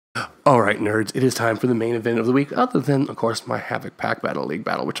Alright, nerds, it is time for the main event of the week, other than, of course, my Havoc Pack Battle League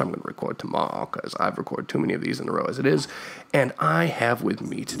battle, which I'm going to record tomorrow, because I've recorded too many of these in a row as it is. And I have with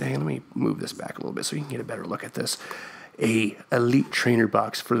me today, let me move this back a little bit so you can get a better look at this, a Elite Trainer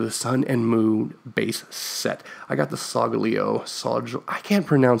box for the Sun and Moon base set. I got the Solageo, I can't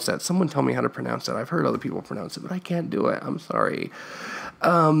pronounce that. Someone tell me how to pronounce that. I've heard other people pronounce it, but I can't do it. I'm sorry.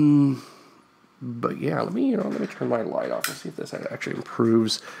 But yeah, let me turn my light off and see if this actually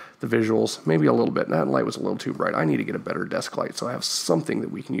improves the visuals. Maybe a little bit. That light was a little too bright. I need to get a better desk light so I have something that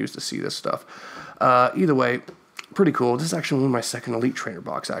we can use to see this stuff. Either way, pretty cool. This is actually one of my second Elite Trainer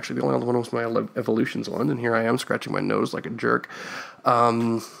box, actually. The only other one was my Evolutions one, and here I am scratching my nose like a jerk.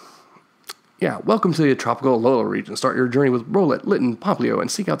 Yeah, welcome to the tropical Alola region. Start your journey with Rowlet, Litten, Popplio, and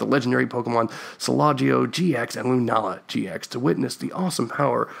seek out the legendary Pokemon Solageo GX and Lunala GX to witness the awesome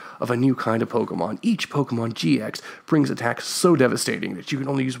power of a new kind of Pokemon. Each Pokemon GX brings attacks so devastating that you can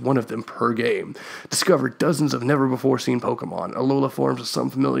only use one of them per game. Discover dozens of never-before-seen Pokemon, Alola forms with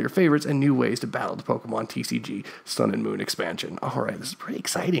some familiar favorites, and new ways to battle the Pokemon TCG Sun and Moon expansion. Alright, this is pretty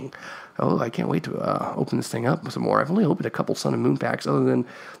exciting. Oh, I can't wait to open this thing up some more. I've only opened a couple Sun and Moon packs other than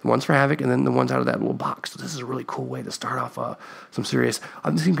the ones for Havoc and then the ones out of that little box. So this is a really cool way to start off some serious...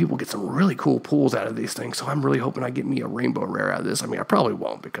 I've seen people get some really cool pulls out of these things, so I'm really hoping I get me a Rainbow Rare out of this. I mean, I probably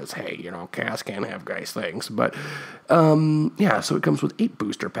won't because, hey, Chaos can't have nice things. But, yeah, so it comes with 8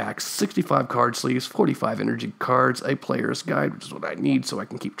 booster packs, 65 card sleeves, 45 energy cards, a player's guide, which is what I need so I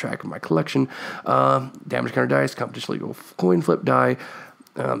can keep track of my collection, damage counter dice, competition legal coin flip die,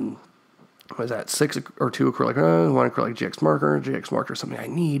 what is that, 6 or 2 acrylic, 1 acrylic GX marker, something I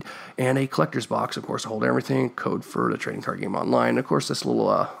need, and a collector's box, of course, to hold everything, code for the trading card game online. Of course, this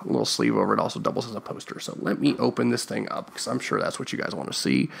little sleeve over it also doubles as a poster. So let me open this thing up, because I'm sure that's what you guys want to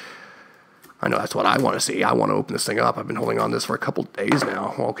see. I know that's what I want to see. I want to open this thing up. I've been holding on to this for a couple days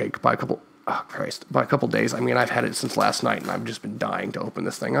now. Well, okay, by a couple days. I mean, I've had it since last night, and I've just been dying to open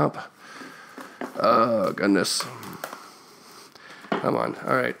this thing up. Oh, goodness. Come on.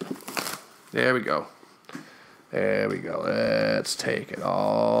 All right. There we go. There we go. Let's take it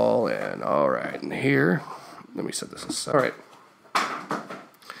all in. All right. And here, let me set this aside. All right.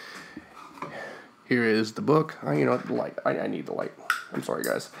 Here is the book. The light. I need the light. I'm sorry,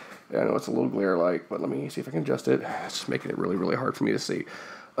 guys. I know it's a little glare light, but let me see if I can adjust it. It's just making it really, really hard for me to see.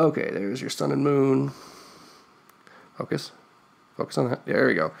 Okay, there's your Sun and Moon. Focus. Focus on that. There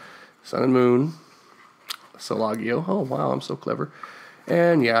we go. Sun and Moon. Solageo. Oh, wow, I'm so clever.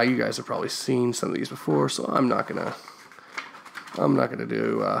 And yeah, you guys have probably seen some of these before, so I'm not gonna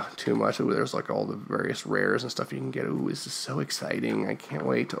do too much. Ooh, there's like all the various rares and stuff you can get. Ooh, this is so exciting! I can't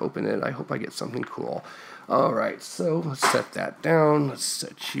wait to open it. I hope I get something cool. All right, so let's set that down. Let's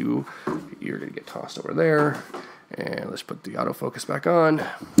set you. You're gonna get tossed over there, and let's put the autofocus back on.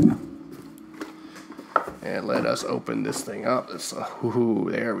 And let us open this thing up. Ooh,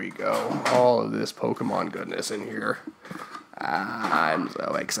 there we go. All of this Pokemon goodness in here. I'm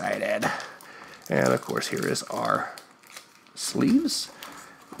so excited. And of course, here is our sleeves.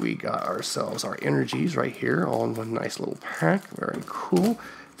 We got ourselves our energies right here, all in one nice little pack. Very cool.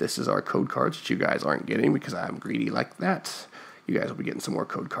 This is our code cards that you guys aren't getting because I'm greedy like that. You guys will be getting some more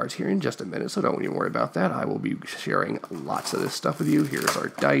code cards here in just a minute, so don't even worry about that. I will be sharing lots of this stuff with you. Here's our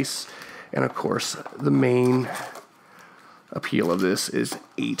dice. And of course, the main appeal of this is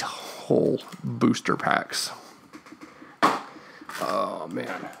 8 whole booster packs. Oh,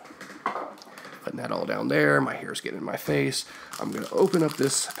 man. Putting that all down there. My hair's getting in my face. I'm going to open up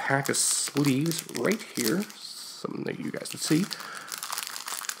this pack of sleeves right here. Something that you guys can see.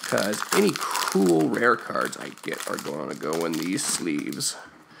 Because any cool rare cards I get are going to go in these sleeves.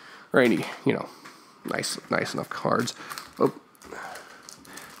 Or any, nice enough cards. Oh,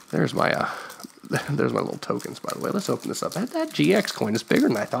 there's my little tokens, by the way. Let's open this up. That GX coin is bigger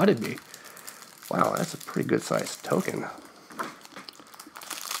than I thought it'd be. Wow, that's a pretty good sized token.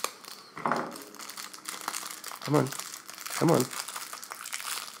 Come on. Come on.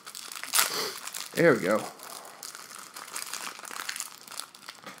 There we go.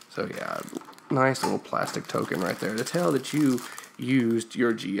 So yeah, nice little plastic token right there to tell that you used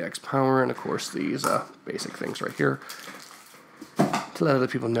your GX power, and of course these basic things right here to let other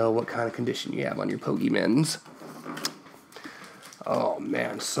people know what kind of condition you have on your Pokemons. Oh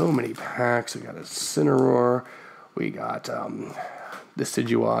man, so many packs. We got a Cineroar, we got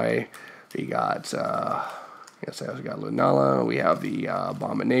Decidueye, we got we got Lunala, we have the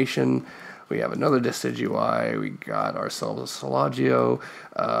Abomination, we have another Decidueye, we got ourselves a Solageo,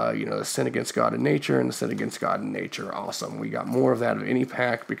 the Sin Against God in Nature, and the Sin Against God in Nature. Awesome. We got more of that of any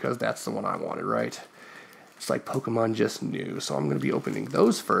pack because that's the one I wanted, right? It's like Pokemon just new. So I'm going to be opening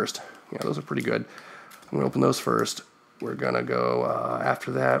those first. Yeah, those are pretty good. I'm going to open those first. We're going to go,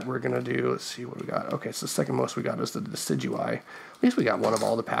 after that, we're going to do, let's see what we got. Okay, so the second most we got is the Decidueye. At least we got one of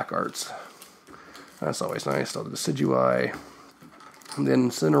all the pack arts. That's always nice. So the Decidueye, and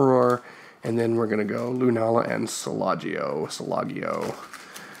then Incineroar, and then we're going to go Lunala and Solageo.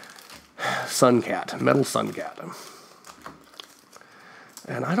 Suncat, Metal Suncat.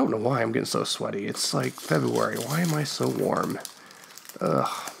 And I don't know why I'm getting so sweaty. It's like February. Why am I so warm?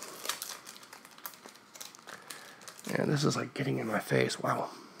 Ugh. And this is like getting in my face. Wow.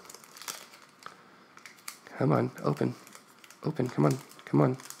 Come on, open. Open, come on, come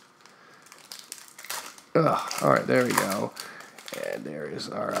on. Ugh, all right, there we go. And there is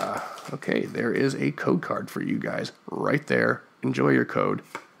our, okay, there is a code card for you guys right there. Enjoy your code.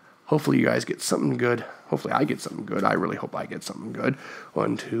 Hopefully you guys get something good. Hopefully I get something good. I really hope I get something good.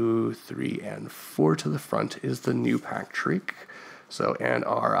 1, 2, 3, and 4 to the front is the new pack trick. So, and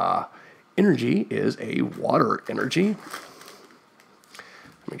our, energy is a water energy.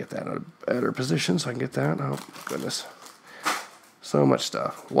 Let me get that in a better position so I can get that. Oh, goodness. So much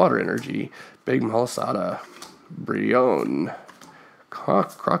stuff. Water energy, Big Malasada, Brion,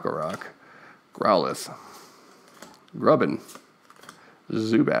 Krokorok, Growlithe, Grubbin,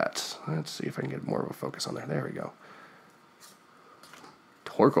 Zubat. Let's see if I can get more of a focus on there. There we go.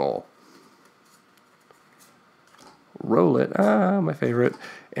 Torkoal. Rowlet, my favorite,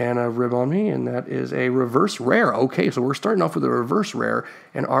 and a Ribombee, and that is a reverse rare. Okay, so we're starting off with a reverse rare,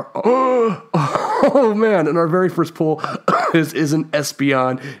 and our, oh man, and our very first pull is an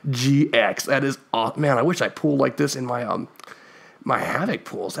Espeon GX. That is, man, I wish I pulled like this in my, my Havoc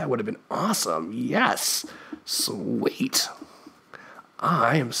pools. That would have been awesome. Yes, sweet.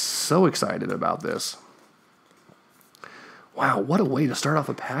 I am so excited about this. Wow, what a way to start off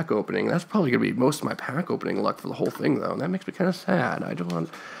a pack opening. That's probably going to be most of my pack opening luck for the whole thing, though. And that makes me kind of sad. I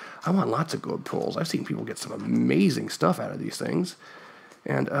want lots of good pulls. I've seen people get some amazing stuff out of these things.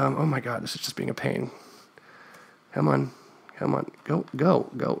 And, oh my God, this is just being a pain. Come on. Come on. Go, go,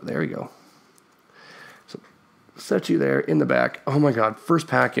 go. There we go. So, set you there in the back. Oh my God, first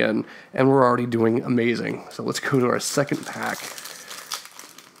pack in, and we're already doing amazing. So let's go to our second pack.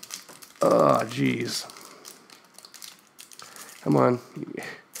 Oh, geez. Come on.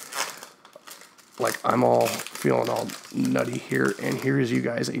 Like, I'm all feeling all nutty here. And here is you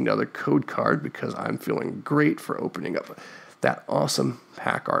guys another code card because I'm feeling great for opening up that awesome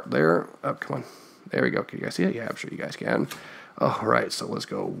pack art there. Oh, come on. There we go. Can you guys see it? Yeah, I'm sure you guys can. All right, so let's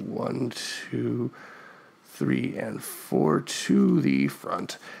go 1, 2, 3, and 4 to the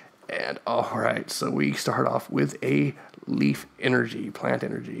front. And all right, so we start off with a leaf energy, plant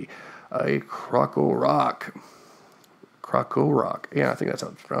energy, a Krokorok. Yeah, I think that's how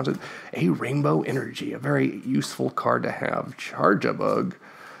it's pronounced. A Rainbow Energy, a very useful card to have. Charjabug,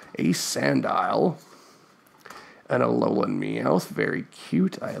 a Sandile, an Alolan Meowth, very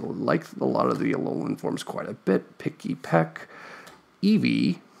cute. I like a lot of the Alolan forms quite a bit. Picky Peck,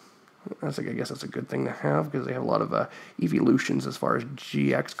 Eevee. I guess that's a good thing to have because they have a lot of evolutions as far as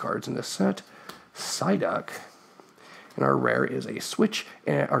GX cards in this set. Psyduck. And our rare is a switch,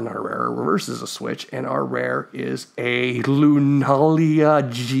 or not a rare, our reverse is a switch, and our rare is a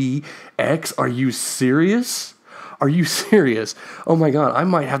Lunalia GX. Are you serious? Are you serious? Oh my God, I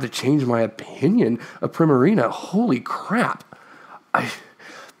might have to change my opinion of Primarina. Holy crap.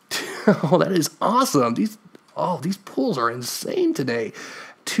 Oh, that is awesome. These pulls are insane today.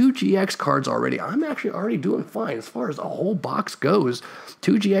 2 GX cards already. I'm actually already doing fine as far as the whole box goes.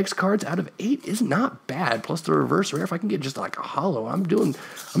 2 GX cards out of 8 is not bad. Plus the reverse rare, if I can get just like a holo, I'm doing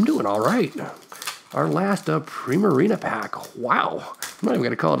all right. Our last Primarina pack. Wow. I'm not even going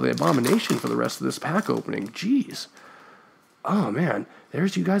to call it the abomination for the rest of this pack opening. Jeez. Oh man,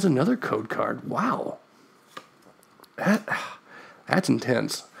 there's you guys another code card. Wow. That's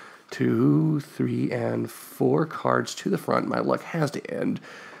intense. 2, 3, and 4 cards to the front. My luck has to end.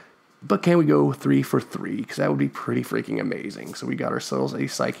 But can we go 3 for 3? Because that would be pretty freaking amazing. So we got ourselves a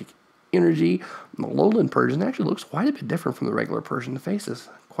Psychic Energy. The Alolan Persian actually looks quite a bit different from the regular Persian. The face is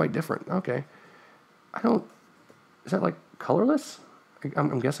quite different. Okay. Is that like colorless?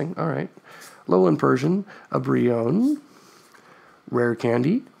 I'm guessing. All right. Alolan Persian, a Brion, Rare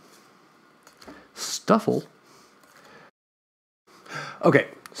Candy, Stuffle. Okay.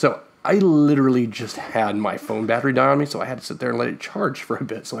 So I literally just had my phone battery die on me, so I had to sit there and let it charge for a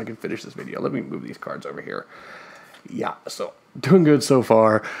bit so I could finish this video. Let me move these cards over here. Yeah, so doing good so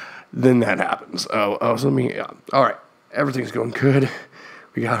far. Then that happens. So all right, everything's going good.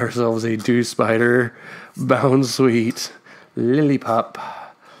 We got ourselves a Dew Spider, Bound Sweet, Lillipup,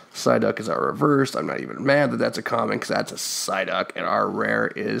 Psyduck is our reverse. I'm not even mad that that's a common because that's a Psyduck. And our rare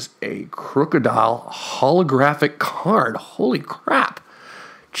is a Crocodile holographic card. Holy crap.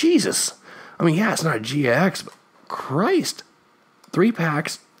 Jesus. I mean, yeah, it's not a GX, but Christ. 3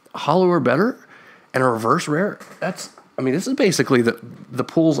 packs, holo or better, and a reverse rare. This is basically the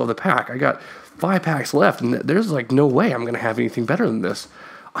pulls of the pack. I got 5 packs left, and there's like no way I'm going to have anything better than this.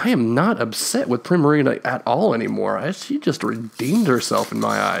 I am not upset with Primarina at all anymore. She just redeemed herself in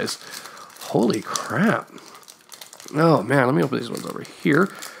my eyes. Holy crap. Oh, man, let me open these ones over here.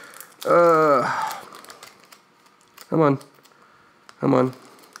 Come on. Come on.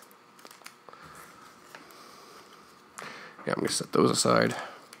 Yeah, I'm going to set those aside.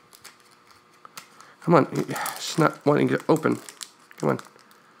 Come on. She's not wanting to open. Come on.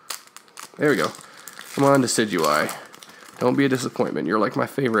 There we go. Come on, Decidueye. Don't be a disappointment. You're like my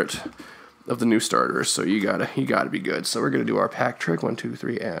favorite of the new starters, so you gotta be good. So we're gonna do our pack trick. 1, 2,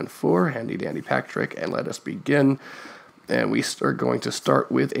 3, and 4. Handy dandy pack trick, and let us begin. And we are going to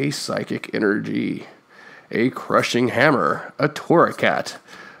start with a Psychic Energy, a Crushing Hammer, a Torracat,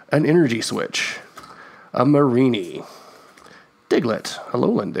 an Energy Switch, a Marini, Diglett, a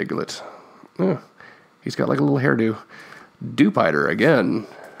Alolan Diglett. Oh, he's got like a little hairdo. Dewpider again,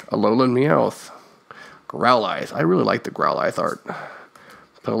 a Alolan Meowth. Growlithe. I really like the Growlithe art.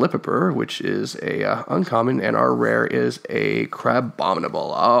 Pelipper, which is a uncommon, and our rare is a Crabominable.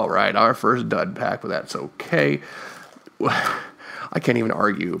 All right, our first dud pack, but that's okay. I can't even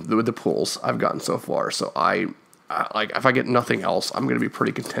argue with the pulls I've gotten so far. So like if I get nothing else, I'm going to be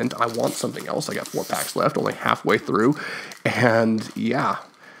pretty content. I want something else. I got 4 packs left, only halfway through, and yeah.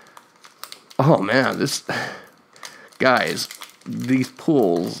 Oh man, guys, these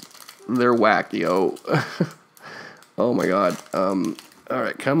pulls. They're whack, yo. Oh my god.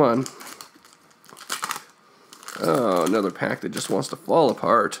 Alright, come on. Oh, another pack that just wants to fall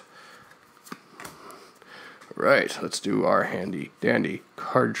apart. Right, let's do our handy dandy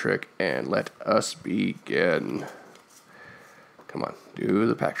card trick and let us begin. Come on, do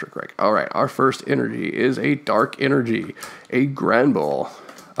the pack trick right. Alright, our first energy is a Dark Energy, a Granbull,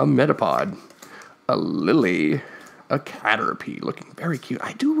 a Metapod, a Lily, a Caterpie, looking very cute.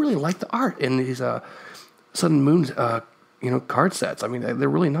 I do really like the art in these Sun and Moon card sets. I mean, they're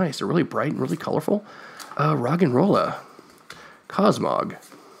really nice. They're really bright and really colorful. Roggenrola, Cosmog,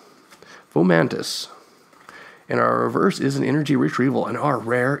 Fomantis, and our reverse is an Energy Retrieval, and our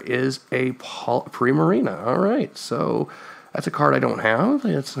rare is a Primarina. All right, so that's a card I don't have.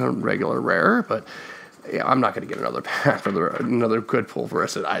 It's a regular rare, but yeah, I'm not going to get another pack for another good pull for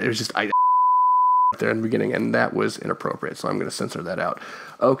us. It was just there in the beginning, and that was inappropriate, so I'm going to censor that out.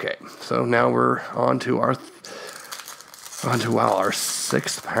 Okay, so now we're on to our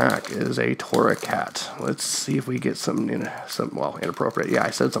 6th pack is a Torracat. Let's see if we get something inappropriate. Yeah, I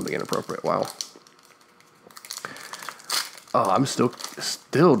said something inappropriate. Wow. Oh, I'm still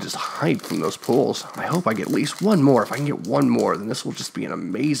just hyped from those pulls. I hope I get at least one more. If I can get one more, then this will just be an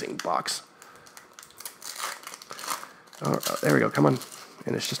amazing box. Oh, there we go. Come on.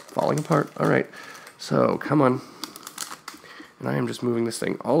 And it's just falling apart. All right. So, come on. And I am just moving this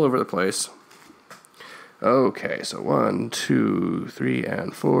thing all over the place. Okay, so 1, 2, 3,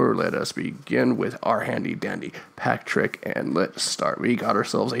 and 4. Let us begin with our handy dandy pack trick, and let's start. We got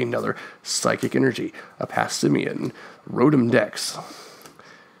ourselves another Psychic Energy, a Passimian, Rotom Dex.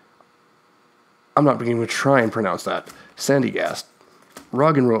 I'm not even going to try and pronounce that. Sandygast,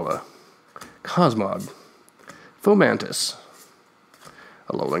 Roggenrola, Cosmog, Fomantis,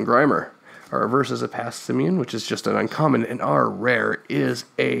 a Alolan Grimer. Our reverse is a Passimian, which is just an uncommon, and our rare is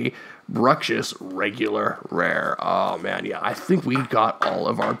a Bruxious regular rare. Oh man, yeah, I think we got all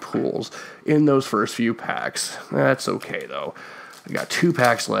of our pulls in those first few packs. That's okay though. I got 2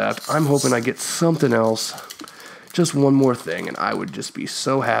 packs left. I'm hoping I get something else. Just one more thing, and I would just be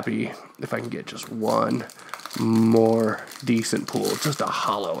so happy if I can get just one more decent pull. Just a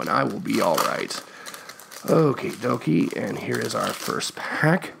holo, and I will be alright. Okie dokie, and here is our first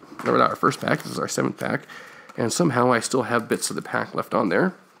pack. No, not our first pack, this is our 7th pack. And somehow I still have bits of the pack left on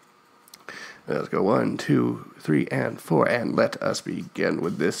there. Let's go 1, 2, 3, and 4. And let us begin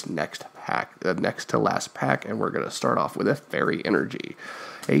with this next pack, the next to last pack. And we're going to start off with a Fairy Energy,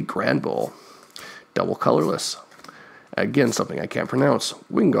 a Granbull, double colorless. Again, something I can't pronounce.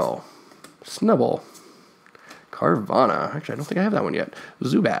 Wingull, Snubbull, Carvana. Actually, I don't think I have that one yet.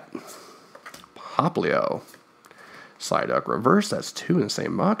 Zubat, Poplio, Psyduck reverse, that's 2 in the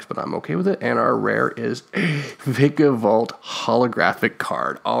same box, but I'm okay with it. And our rare is a Vikavolt holographic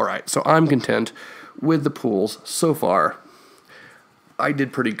card. Alright, so I'm content with the pulls so far. I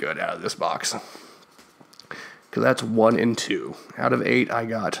did pretty good out of this box. because that's 1 and 2. Out of 8, I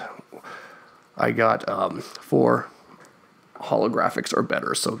got 4 holographics or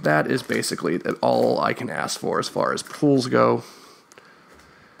better. So that is basically all I can ask for as far as pulls go.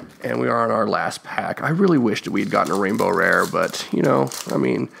 And we are on our last pack. I really wished we'd gotten a rainbow rare, but, you know, I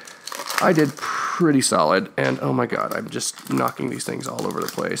mean, I did pretty solid. And, oh my god, I'm just knocking these things all over the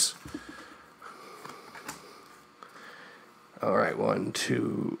place. All right, 1,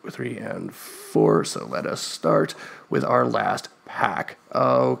 2, 3, and 4. So let us start with our last pack.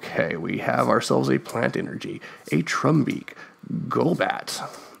 Okay, we have ourselves a Plant Energy, a Trumbeak, Golbat,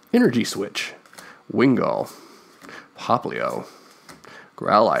 Energy Switch, Wingull, Poplio,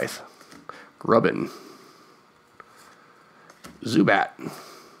 Growlithe, Grubbin, Zubat,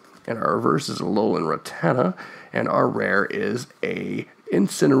 and our reverse is a Alolan Rattata, and our rare is a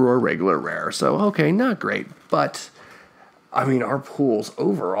Incineroar regular rare. So, okay, not great, but I mean, our pools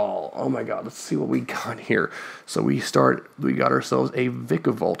overall, oh my god, let's see what we got here. So we got ourselves a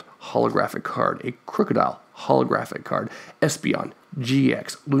Vikavolt holographic card, a Crocodile holographic card, Espeon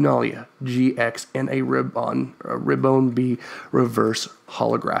GX, Lunalia GX, and a Ribbon B reverse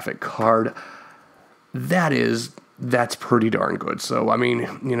holographic card. That's pretty darn good. So, I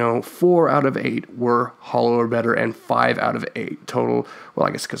mean, you know, 4 out of 8 were holo or better, and 5 out of 8 total, well,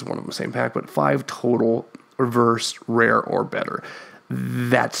 I guess because one of them the same pack, but 5 total reverse, rare, or better.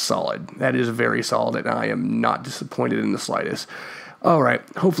 That's solid. That is very solid, and I am not disappointed in the slightest. Alright,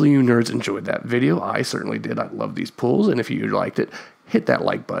 hopefully you nerds enjoyed that video. I certainly did. I love these pulls, and if you liked it, hit that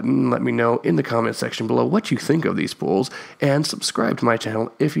like button and let me know in the comment section below what you think of these pulls, and subscribe to my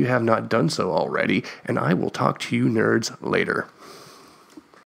channel if you have not done so already, and I will talk to you nerds later.